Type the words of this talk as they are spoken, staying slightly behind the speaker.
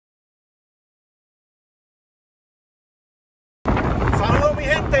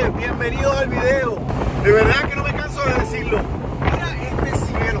bienvenidos al video. De verdad que no me canso de decirlo. Mira este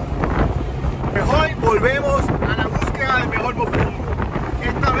cielo. Hoy volvemos a la búsqueda del mejor mofongo.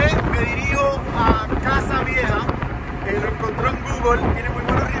 Esta vez me dirijo a Casa Vieja. Lo encontré en Google, tiene muy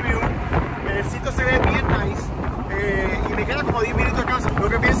buenos reviews. El sitio se ve bien nice. Y me queda como 10 minutos de casa. Lo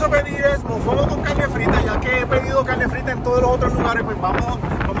que pienso pedir es mofongo con carne frita, ya que he pedido carne frita en todos los otros lugares, pues vamos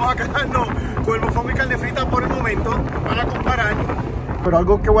a quedarnos con el mofongo y carne frita por el momento para comparar. Pero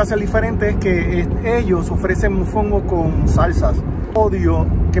algo que voy a hacer diferente es que ellos ofrecen mofongo con salsas. Odio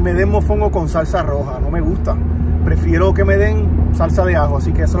que me den mofongo con salsa roja, no me gusta. Prefiero que me den salsa de ajo,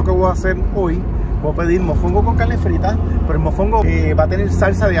 así que eso es lo que voy a hacer hoy. Voy a pedir mofongo con carne frita, pero el mofongo va a tener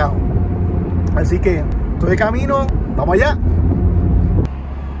salsa de ajo. Así que estoy de camino, vamos allá.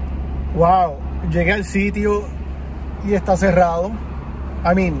 Wow, llegué al sitio y está cerrado.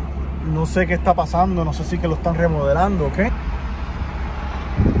 No sé qué está pasando, no sé si que lo están remodelando, ¿ok?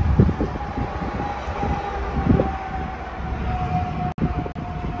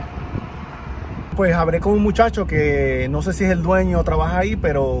 Pues hablé con un muchacho que no sé si es el dueño o trabaja ahí,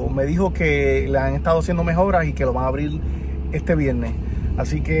 pero me dijo que le han estado haciendo mejoras y que lo van a abrir este viernes.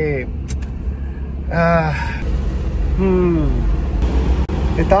 Así que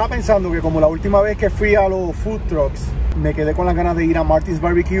estaba pensando que como la última vez que fui a los food trucks me quedé con las ganas de ir a MARTÍN'S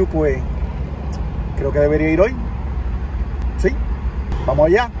BBQ, pues creo que debería ir hoy. Sí, vamos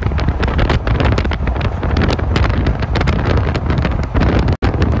allá.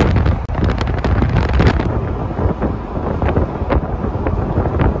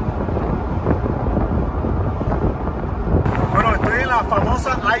 Bueno, estoy en la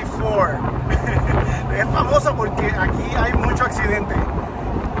famosa I-4. Es famosa porque aquí hay mucho accidente.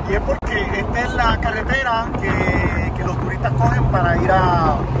 Y es porque esta es la carretera que los turistas cogen para ir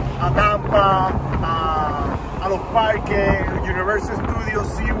a Tampa, a los parques, Universal Studios,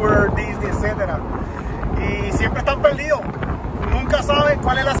 SeaWorld, Disney, etc. Y siempre están perdidos. Nunca saben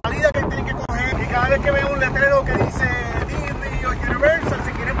cuál es la salida que tienen que coger. Y cada vez que ven un letrero que dice Disney o Universal,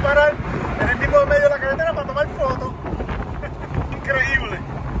 se quieren parar en el mismo medio de la carretera para tomar fotos. Increíble.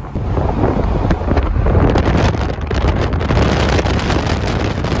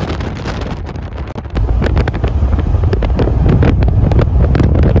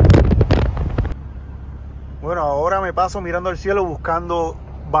 Bueno, ahora me paso mirando al cielo buscando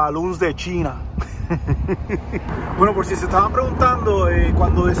balloons de China. Bueno, por si se estaban preguntando,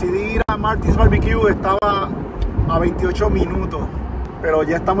 cuando decidí ir a MARTÍN'S BBQ estaba a 28 minutos, pero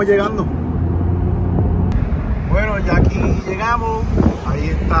ya estamos llegando. Bueno, ya aquí llegamos. Ahí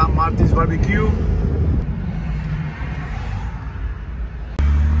está MARTÍN'S BBQ.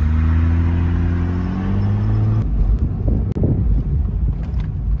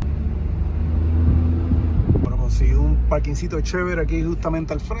 Parquincito chévere aquí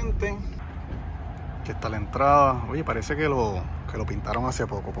justamente al frente. Aquí está la entrada. Oye, parece que lo pintaron hace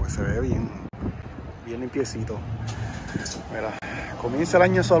poco porque se ve bien limpiecito. Mira, comienza el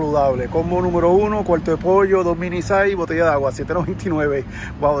año saludable. Combo número 1, cuarto de pollo, 2 mini size, botella de agua, $7.99.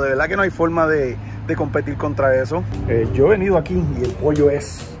 Wow, de verdad que no hay forma de competir contra eso. Yo he venido aquí y el pollo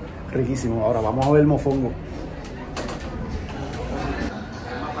es riquísimo. Ahora vamos a ver el mofongo.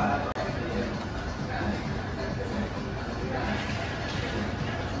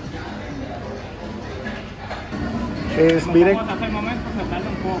 Miren,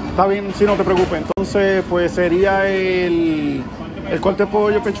 está bien, si no te preocupes. Entonces pues sería el corte de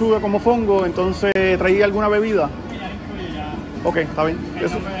pollo, pechuga con mofongo. Entonces, ¿traí alguna bebida? Ok, está bien.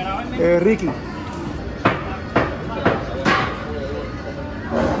 Eso. Ricky.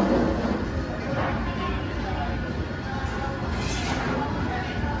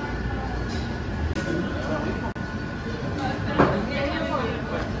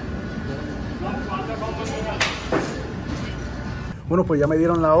 Bueno, pues ya me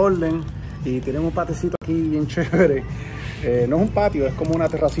dieron la orden y tienen un patecito aquí bien chévere. No es un patio, es como una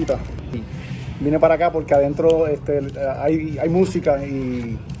terracita. Vine para acá porque adentro hay música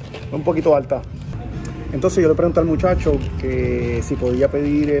y es un poquito alta. Entonces yo le pregunté al muchacho que si podía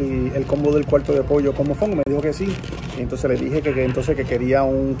pedir el combo del cuarto de pollo con mofongo. Me dijo que sí. Y entonces le dije que quería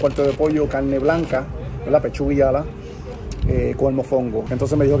un cuarto de pollo, carne blanca, la pechuga y ala, con el mofongo.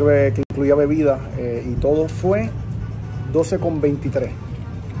 Entonces me dijo que incluía bebida y todo fue $12.23.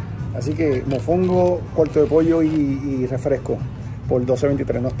 Así que mofongo, cuarto de pollo y refresco por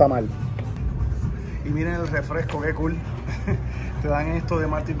 $12.23, no está mal. Y miren el refresco, qué cool. Te dan esto de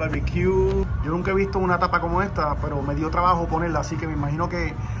MARTÍN'S BBQ. Yo nunca he visto una tapa como esta, pero me dio trabajo ponerla, así que me imagino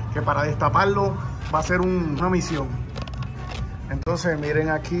que para destaparlo va a ser una misión. Entonces miren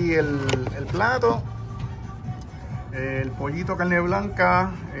aquí el plato. El pollito carne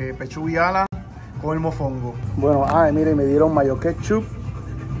blanca, pechuga y ala con el mofongo. Bueno, mire, me dieron mayo ketchup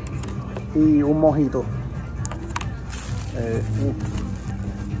y un mojito.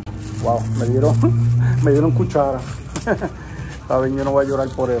 Wow, me dieron cuchara. Saben, yo no voy a llorar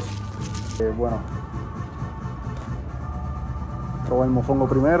por eso. Bueno, probar el mofongo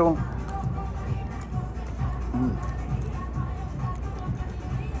primero.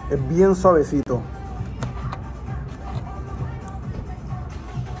 Es bien suavecito.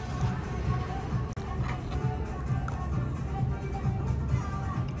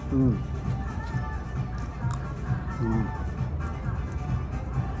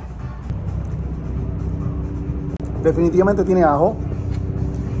 Definitivamente tiene ajo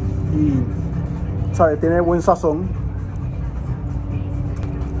y, ¿sabe? Tiene buen sazón.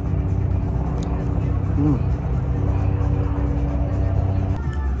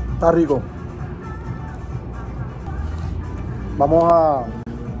 Está rico. Vamos a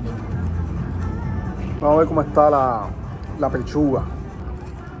ver cómo está la pechuga.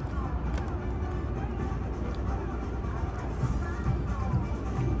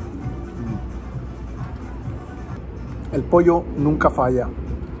 El pollo nunca falla.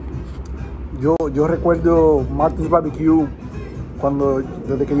 Yo recuerdo MARTÍN'S BBQ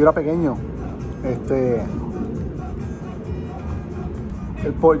desde que yo era pequeño.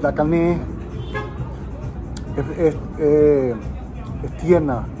 El pollo, la carne es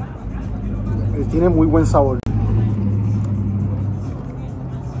tierna. Tiene muy buen sabor.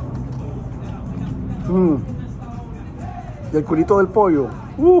 Y el culito del pollo,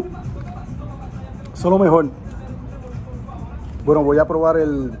 son lo mejor. Bueno, voy a probar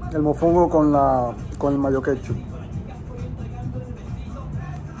el mofongo con el mayo ketchup.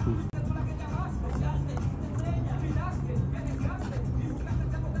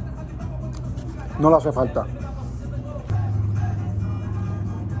 No le hace falta.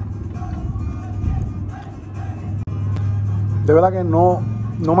 De verdad que no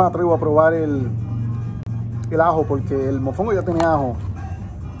me atrevo a probar el ajo porque el mofongo ya tiene ajo.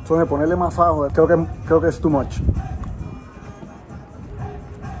 Entonces ponerle más ajo creo que es too much.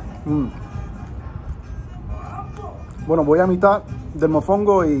 Bueno, voy a mitad del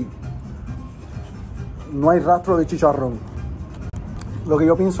mofongo y no hay rastro de chicharrón. Lo que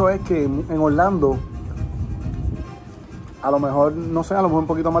yo pienso es que en Orlando, a lo mejor, no sé, a lo mejor un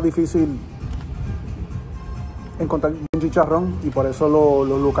poquito más difícil encontrar un chicharrón y por eso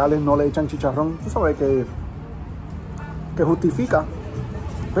los locales no le echan chicharrón. Tú sabes que justifica,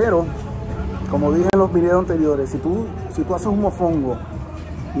 pero como dije en los videos anteriores, si tú haces un mofongo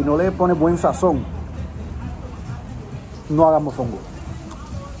y no le pones buen sazón, no hagas mofongo.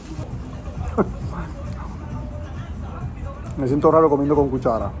 Me siento raro comiendo con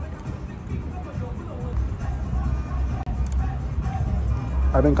cuchara.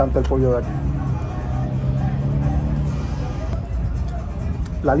 A mí me encanta el pollo de aquí.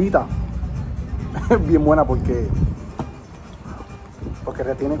 La alita es bien buena porque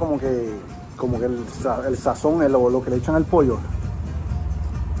retiene como que el sazón, lo que le echan al pollo.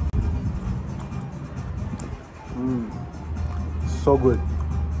 So good.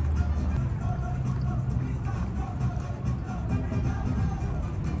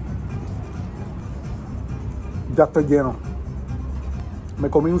 Ya estoy lleno.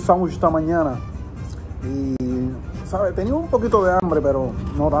 Me comí un sándwich esta mañana y, ¿sabes? Tenía un poquito de hambre, pero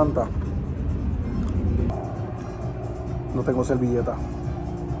no tanta. No tengo servilleta.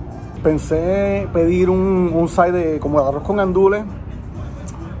 Pensé pedir un side como de arroz con gandules,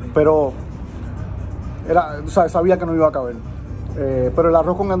 pero sabía que no iba a caber. Pero el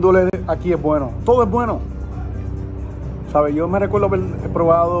arroz con gandules aquí es bueno. Todo es bueno. ¿Sabes? Yo me recuerdo haber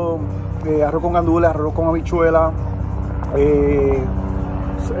probado arroz con gandules, arroz con habichuela,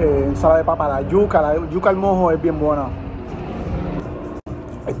 ensalada de papa, la yuca al mojo es bien buena.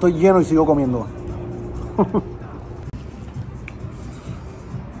 Estoy lleno y sigo comiendo.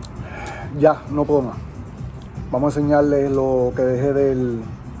 Ya, no puedo más. Vamos a enseñarles lo que dejé del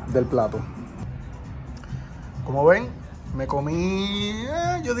plato. Como ven, me comí,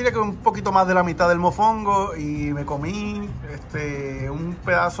 yo diría que un poquito más de la mitad del mofongo y me comí un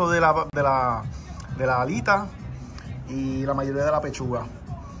pedazo de la alita y la mayoría de la pechuga.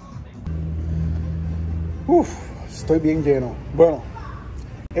 Estoy bien lleno. Bueno,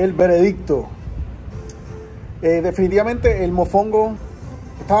 el veredicto. Definitivamente el mofongo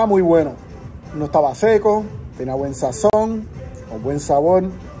estaba muy bueno. No estaba seco, tenía buen sazón o buen sabor.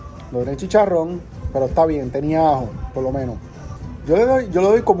 No tenía chicharrón, pero está bien, tenía ajo, por lo menos. Yo le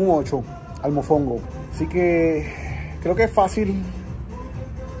doy como un 8 al mofongo. Así que creo que es fácil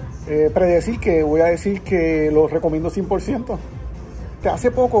predecir que voy a decir que lo recomiendo 100%.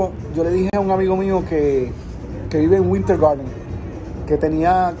 Hace poco yo le dije a un amigo mío que vive en Winter Garden que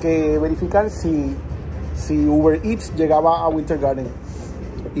tenía que verificar si Uber Eats llegaba a Winter Garden.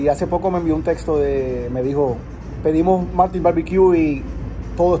 Y hace poco me envió un texto me dijo, pedimos MARTÍN'S BBQ y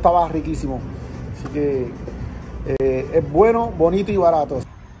todo estaba riquísimo. Así que es bueno, bonito y barato.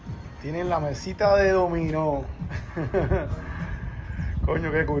 Tienen la mesita de dominó.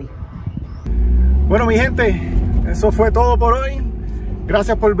 Coño, qué cool. Bueno, mi gente, eso fue todo por hoy.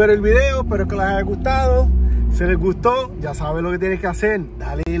 Gracias por ver el video, espero que les haya gustado. Si les gustó, ya sabes lo que tienes que hacer.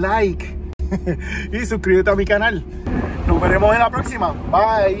 Dale like y suscríbete a mi canal. Nos veremos en la próxima.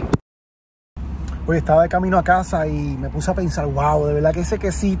 Bye. Hoy estaba de camino a casa y me puse a pensar, wow, de verdad que ese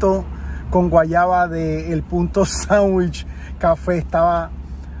quesito con guayaba del Punto Sandwich Café estaba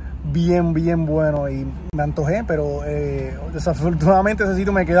bien bueno y me antojé, pero desafortunadamente ese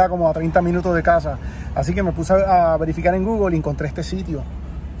sitio me queda como a 30 minutos de casa. Así que me puse a verificar en Google y encontré este sitio,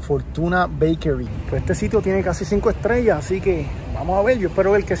 Fortuna Bakery. Pues este sitio tiene casi 5 estrellas, así que vamos a ver. Yo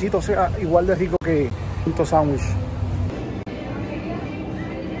espero que el quesito sea igual de rico que Punto Sandwich.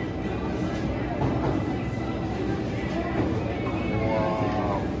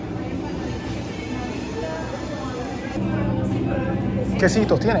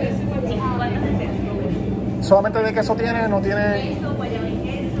 ¿Quesitos tiene? Solamente de queso tiene, no tiene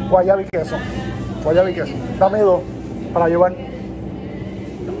guayaba y queso. Guayaba y queso. Dame 2 para llevar.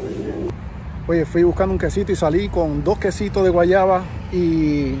 Oye, fui buscando un quesito y salí con 2 quesitos de guayaba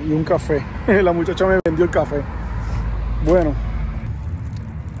y un café. La muchacha me vendió el café. Bueno,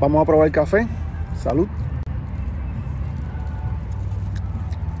 vamos a probar el café. Salud.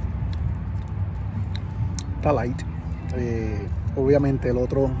 Está light. Obviamente el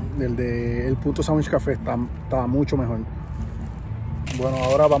otro, el Punto Sandwich Café está mucho mejor. Bueno,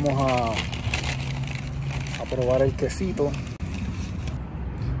 ahora vamos a probar el quesito.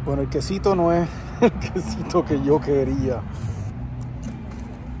 Bueno, el quesito no es el quesito que yo quería.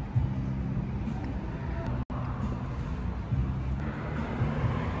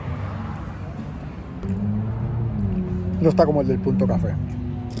 No está como el del Punto Café.